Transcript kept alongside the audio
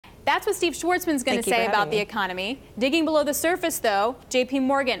That's what Steve Schwartzman's going to say about the economy. Digging below the surface, though, J.P.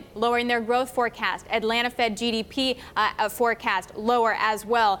 Morgan lowering their growth forecast. Atlanta Fed GDP forecast lower as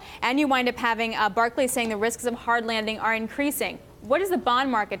well. And you wind up having Barclays saying the risks of hard landing are increasing. What is the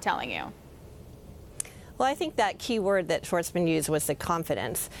bond market telling you? Well, I think that key word that Schwartzman used was the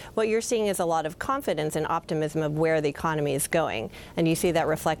confidence. What you're seeing is a lot of confidence and optimism of where the economy is going. And you see that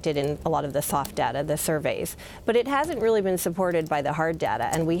reflected in a lot of the soft data, the surveys. But it hasn't really been supported by the hard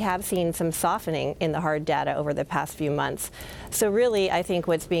data. And we have seen some softening in the hard data over the past few months. So really, I think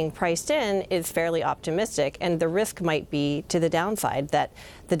what's being priced in is fairly optimistic. And the risk might be to the downside that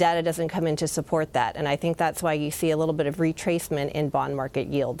the data doesn't come in to support that. And I think that's why you see a little bit of retracement in bond market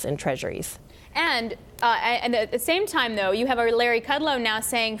yields and treasuries. And at the same time, though, you have a Larry Kudlow now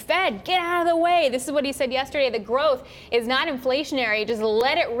saying, Fed, get out of the way. This is what he said yesterday. The growth is not inflationary. Just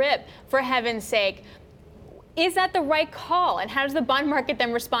let it rip, for heaven's sake. Is that the right call? And how does the bond market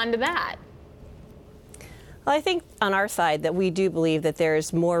then respond to that? Well, I think on our side that we do believe that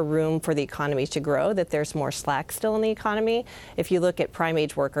there's more room for the economy to grow, that there's more slack still in the economy. If you look at prime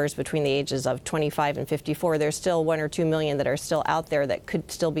age workers between the ages of 25 and 54, there's still 1 or 2 million that are still out there that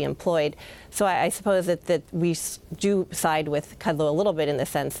could still be employed. So I suppose that we do side with Kudlow a little bit in the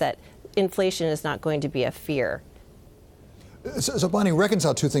sense that inflation is not going to be a fear. So, Bonnie,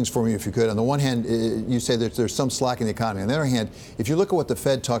 reconcile two things for me, if you could. On the one hand, you say that there's some slack in the economy. On the other hand, if you look at what the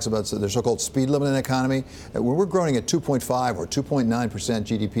Fed talks about, so the so-called speed limit in the economy, when we're growing at 2.5 or 2.9%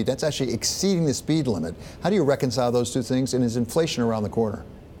 GDP, that's actually exceeding the speed limit. How do you reconcile those two things? And is inflation around the corner?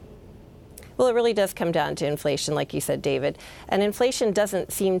 Well, it really does come down to inflation, like you said, David. And inflation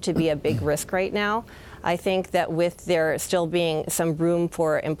doesn't seem to be a big risk right now. I think that with there still being some room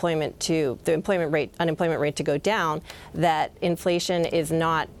for unemployment rate to go down, that inflation is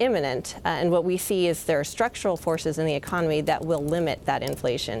not imminent. And what we see is there are structural forces in the economy that will limit that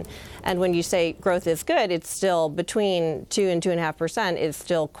inflation. And when you say growth is good, it's still between 2 and 2.5% is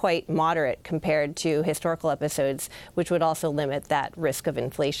still quite moderate compared to historical episodes, which would also limit that risk of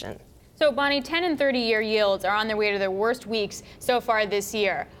inflation. So, Bonnie, 10 and 30-year yields are on their way to their worst weeks so far this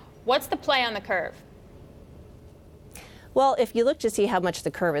year. What's the play on the curve? Well, if you look to see how much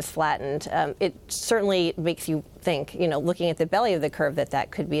the curve is flattened, it certainly makes you think, looking at the belly of the curve, that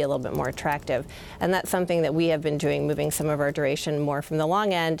could be a little bit more attractive. And that's something that we have been doing, moving some of our duration more from the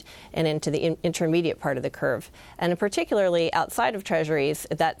long end and into the intermediate part of the curve. And particularly outside of treasuries,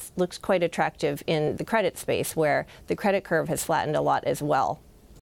 that looks quite attractive in the credit space, where the credit curve has flattened a lot as well.